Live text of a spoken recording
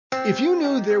If you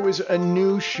knew there was a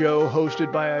new show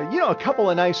hosted by a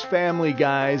couple of nice family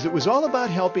guys, it was all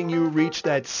about helping you reach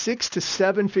that 6 to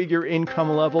 7 figure income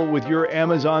level with your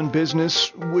Amazon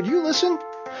business, would you listen?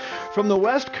 From the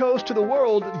West Coast to the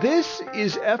world, this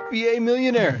is FBA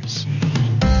Millionaires.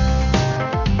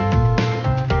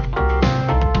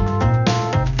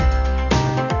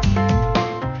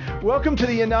 Welcome to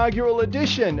the inaugural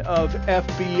edition of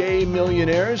FBA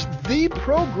Millionaires, the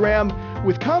program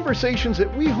with conversations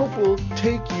that we hope will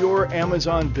take your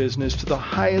Amazon business to the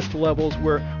highest levels,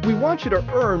 where we want you to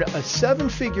earn a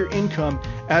 7-figure income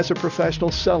as a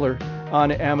professional seller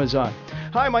on Amazon.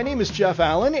 Hi, my name is Jeff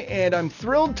Allen, and I'm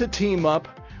thrilled to team up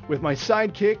with my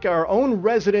sidekick, our own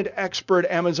resident expert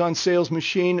Amazon sales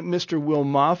machine, Mr. Will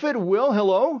Moffitt. Will,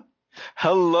 hello.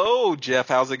 Hello, Jeff.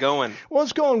 How's it going? Well,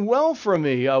 it's going well for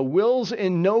me. Will's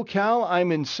in NoCal.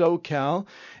 I'm in SoCal.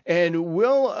 And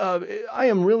Will, I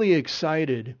am really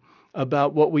excited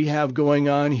about what we have going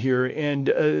on here. And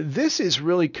this is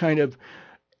really kind of,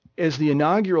 as the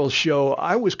inaugural show,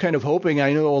 I was kind of hoping,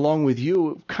 I know along with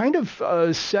you, kind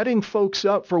of setting folks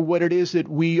up for what it is that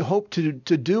we hope to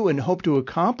do and hope to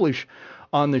accomplish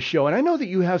on the show. And I know that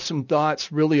you have some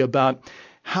thoughts really about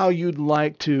how you'd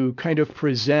like to kind of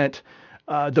present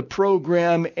the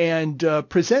program and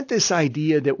present this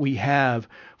idea that we have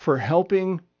for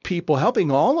helping people,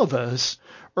 helping all of us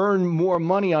earn more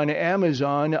money on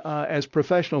Amazon as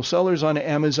professional sellers on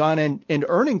Amazon, and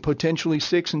earning potentially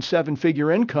 6 and 7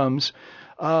 figure incomes,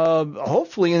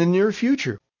 hopefully in the near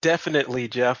future. Definitely,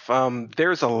 Jeff.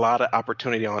 There's a lot of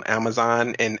opportunity on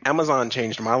Amazon, and Amazon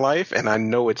changed my life, and I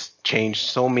know it's changed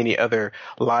so many other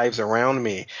lives around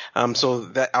me. So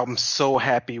that I'm so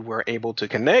happy we're able to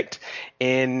connect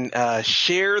and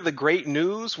share the great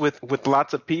news with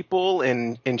lots of people,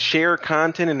 and share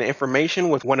content and information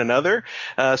with one another,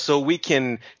 so we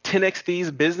can 10x these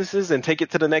businesses and take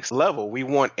it to the next level. We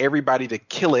want everybody to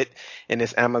kill it in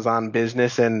this Amazon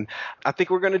business, and I think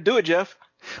we're going to do it, Jeff.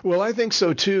 Well, I think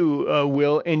so too,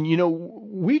 Will. And,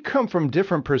 we come from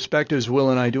different perspectives, Will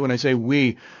and I do. And I say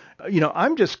we,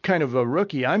 I'm just kind of a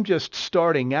rookie. I'm just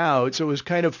starting out. So it was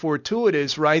kind of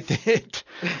fortuitous, right, that,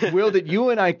 Will, that you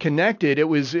and I connected. It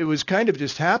was kind of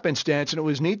just happenstance, and it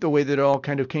was neat the way that it all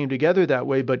kind of came together that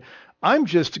way. But I'm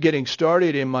just getting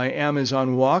started in my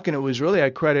Amazon walk. And it was really,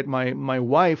 I credit my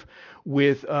wife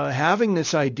with having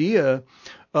this idea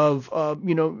of,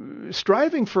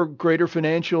 striving for greater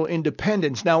financial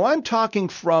independence. Now, I'm talking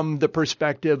from the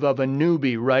perspective of a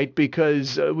newbie, right?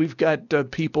 Because we've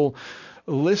got people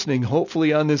listening,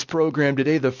 hopefully, on this program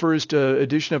today, the first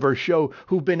edition of our show,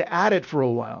 who've been at it for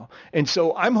a while. And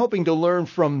so I'm hoping to learn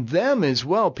from them as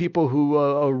well, people who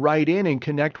write in and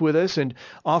connect with us and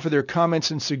offer their comments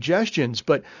and suggestions.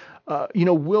 But,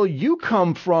 Will, you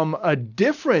come from a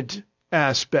different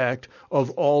aspect of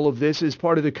all of this as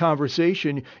part of the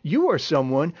conversation. You are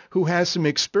someone who has some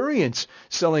experience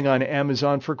selling on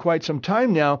Amazon for quite some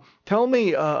time now. Tell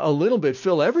me a little bit,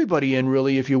 fill everybody in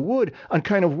really, if you would, on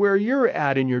kind of where you're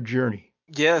at in your journey.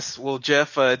 Yes. Well,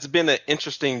 Jeff, it's been an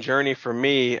interesting journey for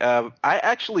me. I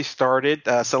actually started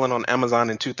selling on Amazon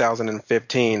in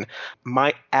 2015.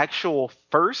 My actual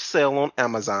first sale on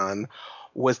Amazon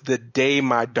was the day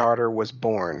my daughter was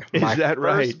born. Is that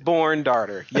right? My firstborn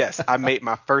daughter. Yes, I made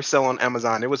my first sale on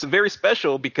Amazon. It was very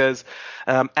special because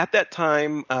at that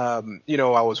time, I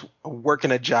was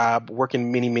working a job,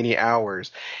 working many, many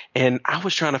hours, and I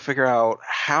was trying to figure out,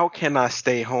 how can I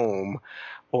stay home?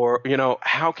 Or,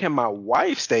 how can my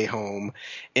wife stay home,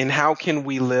 and how can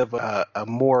we live a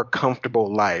more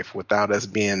comfortable life without us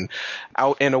being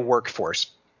out in a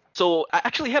workforce? So I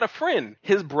actually had a friend.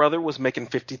 His brother was making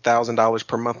 $50,000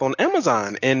 per month on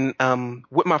Amazon. And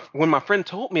when my friend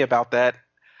told me about that,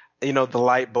 the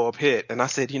light bulb hit. And I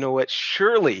said, you know what,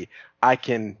 surely I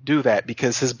can do that,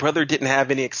 because his brother didn't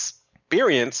have any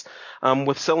experience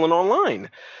with selling online.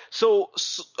 So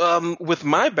with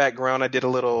my background, I did a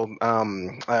little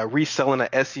reselling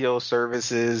of SEO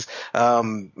services,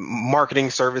 marketing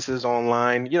services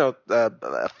online,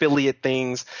 affiliate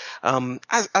things.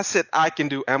 I said I can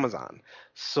do Amazon.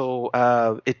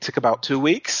 So it took about 2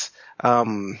 weeks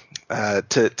to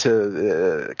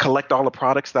collect all the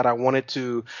products that I wanted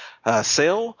to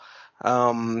sell.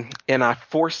 And I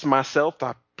forced myself,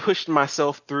 I pushed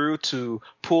myself through to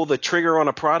pull the trigger on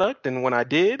a product. And when I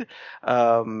did,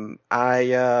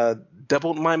 I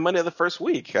doubled my money the first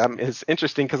week. It's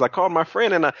interesting because I called my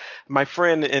friend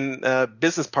and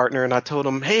business partner, and I told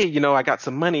him, hey, I got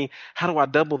some money. How do I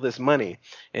double this money?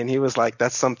 And he was like,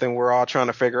 that's something we're all trying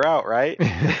to figure out, right?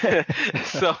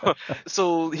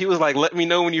 So he was like, let me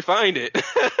know when you find it.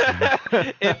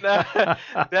 And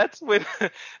that's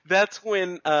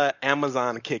when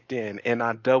Amazon kicked in, and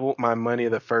I doubled my money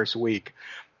the first week.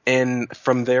 And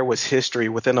from there was history.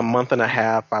 Within a month and a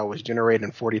half, I was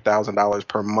generating $40,000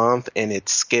 per month, and it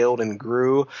scaled and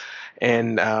grew.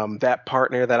 And that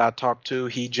partner that I talked to,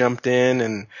 he jumped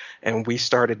in, and we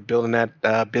started building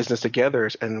that business together,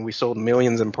 and we sold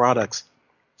millions in products.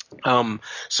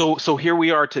 So here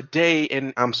we are today,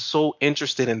 and I'm so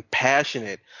interested and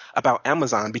passionate about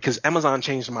Amazon because Amazon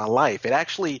changed my life. It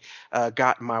actually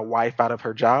got my wife out of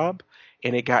her job,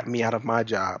 and it got me out of my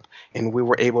job, and we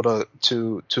were able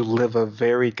to live a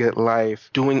very good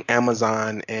life doing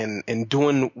Amazon and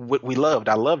doing what we loved.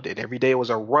 I loved it. Every day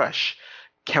was a rush.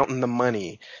 Counting the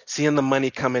money, seeing the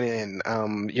money coming in,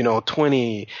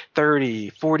 20,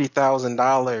 30,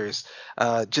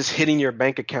 $40,000, just hitting your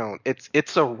bank account.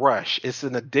 It's a rush. It's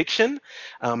an addiction.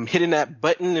 Hitting that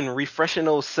button and refreshing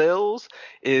those cells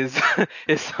is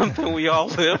is something we all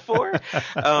live for.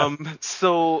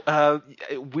 So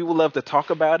we would love to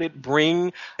talk about it,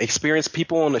 bring experienced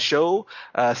people on the show,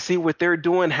 see what they're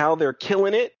doing, how they're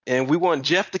killing it. And we want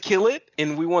Jeff to kill it,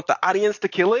 and we want the audience to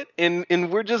kill it, and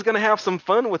we're just going to have some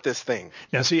fun with this thing.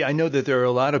 Now, see, I know that there are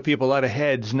a lot of people, a lot of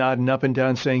heads nodding up and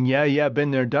down saying, yeah,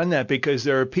 been there, done that, because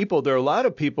there are a lot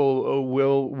of people,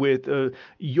 Will, with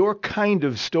your kind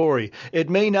of story. It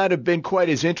may not have been quite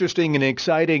as interesting and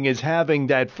exciting as having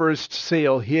that first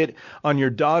sale hit on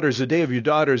the day of your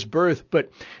daughter's birth,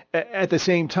 but at the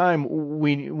same time,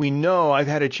 we know I've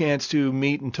had a chance to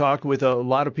meet and talk with a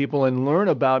lot of people and learn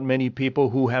about many people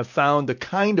who have found the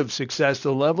kind of success,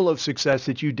 the level of success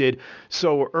that you did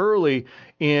so early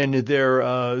in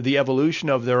the evolution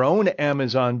of their own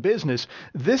Amazon business.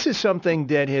 This is something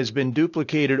that has been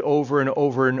duplicated over and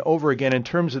over and over again in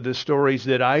terms of the stories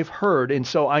that I've heard. And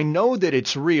so I know that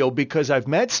it's real because I've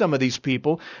met some of these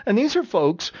people, and these are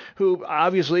folks who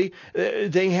obviously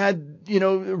they had,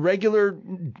 regular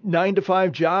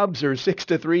 9-to-5 jobs or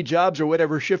 6-to-3 jobs or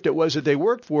whatever shift it was that they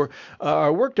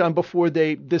worked on before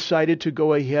they decided to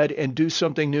go ahead and do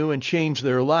something new and change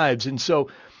their lives. And so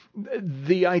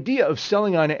the idea of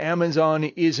selling on Amazon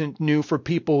isn't new for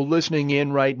people listening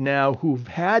in right now who've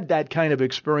had that kind of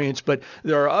experience, but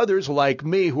there are others like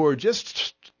me who are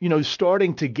just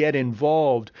starting to get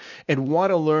involved and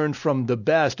want to learn from the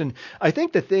best. And I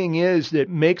think the thing is that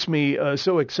makes me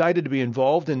so excited to be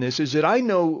involved in this is that I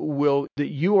know, Will, that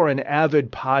you are an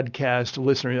avid podcast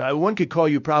listener. One could call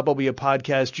you probably a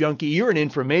podcast junkie. You're an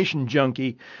information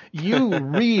junkie. You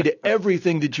read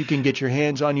everything that you can get your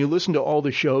hands on. You listen to all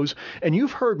the shows, and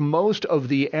you've heard most of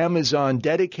the Amazon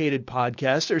dedicated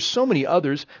podcasts. There's so many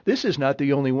others. This is not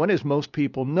the only one, as most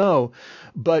people know.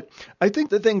 But I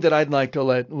think the thing that I'd like to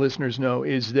let listeners know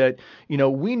is that,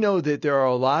 we know that there are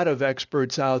a lot of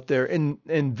experts out there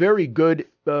and very good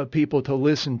people to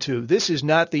listen to. This is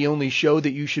not the only show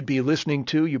that you should be listening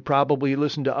to. You probably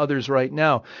listen to others right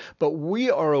now. But we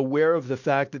are aware of the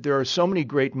fact that there are so many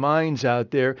great minds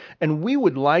out there, and we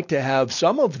would like to have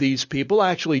some of these people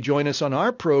actually join us on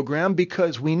our program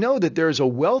because we know that there's a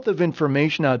wealth of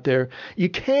information out there. You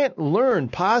can't learn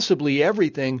possibly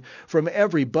everything from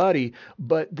everybody,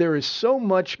 but there is so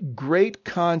much great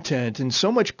content and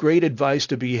so much great advice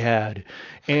to be had.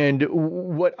 And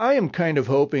what I am kind of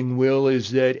hoping, Will,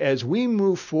 is that as we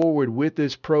move forward with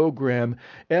this program,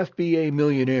 FBA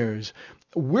Millionaires,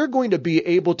 we're going to be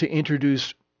able to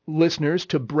introduce listeners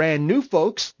to brand new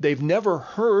folks they've never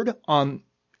heard on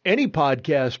any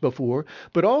podcast before,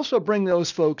 but also bring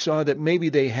those folks on that maybe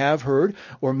they have heard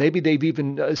or maybe they've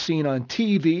even seen on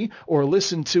TV or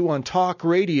listened to on talk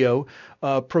radio,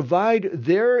 provide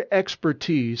their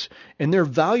expertise and their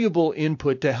valuable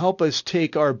input to help us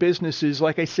take our businesses,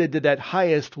 like I said, to that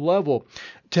highest level,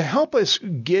 to help us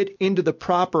get into the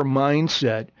proper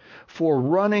mindset for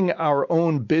running our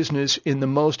own business in the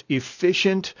most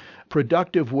efficient,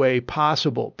 productive way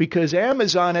possible. Because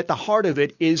Amazon, at the heart of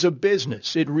it, is a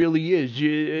business. It really is.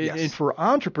 Yes. And for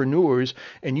entrepreneurs,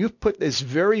 and you've put this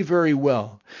very, very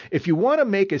well, if you want to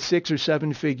make a 6 or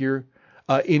 7 figure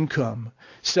income,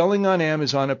 selling on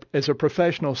Amazon as a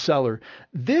professional seller.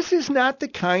 This is not the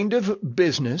kind of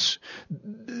business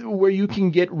where you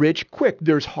can get rich quick.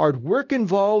 There's hard work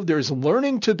involved. There's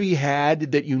learning to be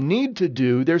had that you need to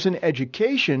do. There's an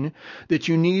education that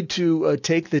you need to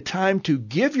take the time to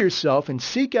give yourself and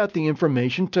seek out the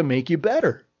information to make you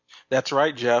better. That's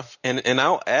right, Jeff. And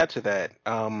I'll add to that.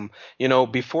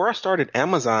 Before I started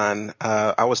Amazon,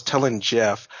 I was telling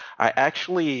Jeff, I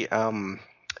actually,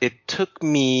 it took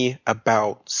me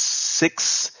about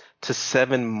 6 to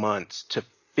 7 months to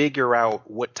figure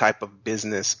out what type of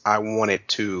business I wanted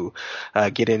to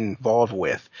get involved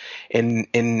with.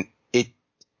 And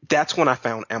that's when I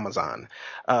found Amazon.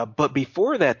 But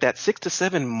before that, that 6 to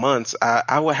 7 months,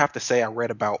 I would have to say I read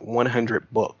about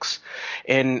 100 books.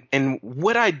 And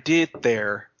what I did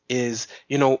there is,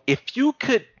 if you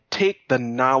could take the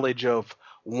knowledge of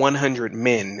 100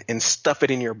 men and stuff it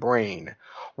in your brain,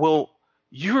 well,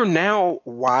 you're now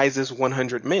wise as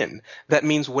 100 men. That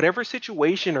means whatever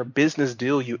situation or business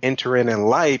deal you enter in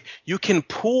life, you can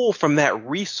pull from that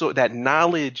resource, that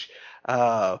knowledge,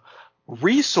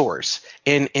 resource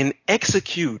and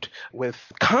execute with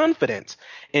confidence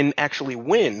and actually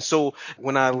win. So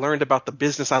when I learned about the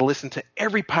business, I listened to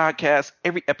every podcast,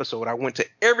 every episode. I went to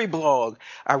every blog.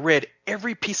 I read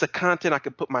every piece of content I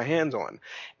could put my hands on.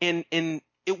 And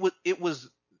it was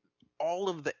all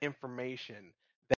of the information